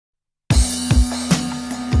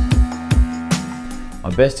My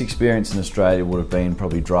best experience in Australia would have been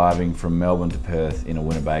probably driving from Melbourne to Perth in a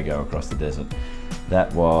Winnebago across the desert.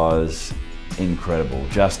 That was incredible.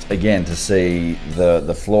 Just again to see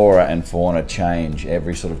the flora and fauna change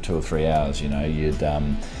every sort of 2 or 3 hours. You know, you'd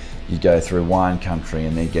go through wine country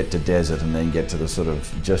and then get to desert and then get to the sort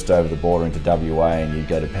of just over the border into WA, and you'd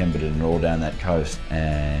go to Pemberton and all down that coast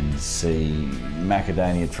and see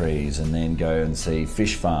macadamia trees, and then go and see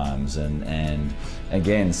fish farms and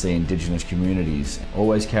again see indigenous communities.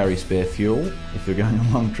 Always carry spare fuel if you're going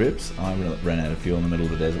on long trips. I ran out of fuel in the middle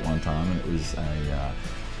of the desert one time, and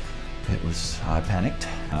I panicked.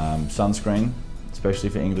 Sunscreen, especially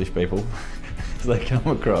for English people. They come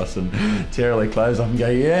across and tear all their clothes off and go,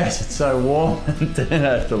 yes, it's so warm, and turn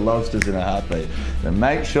out to lobsters in a heartbeat. So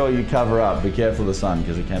make sure you cover up, be careful of the sun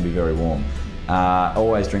because it can be very warm.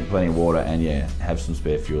 Always drink plenty of water, and yeah, have some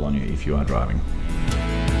spare fuel on you if you are driving.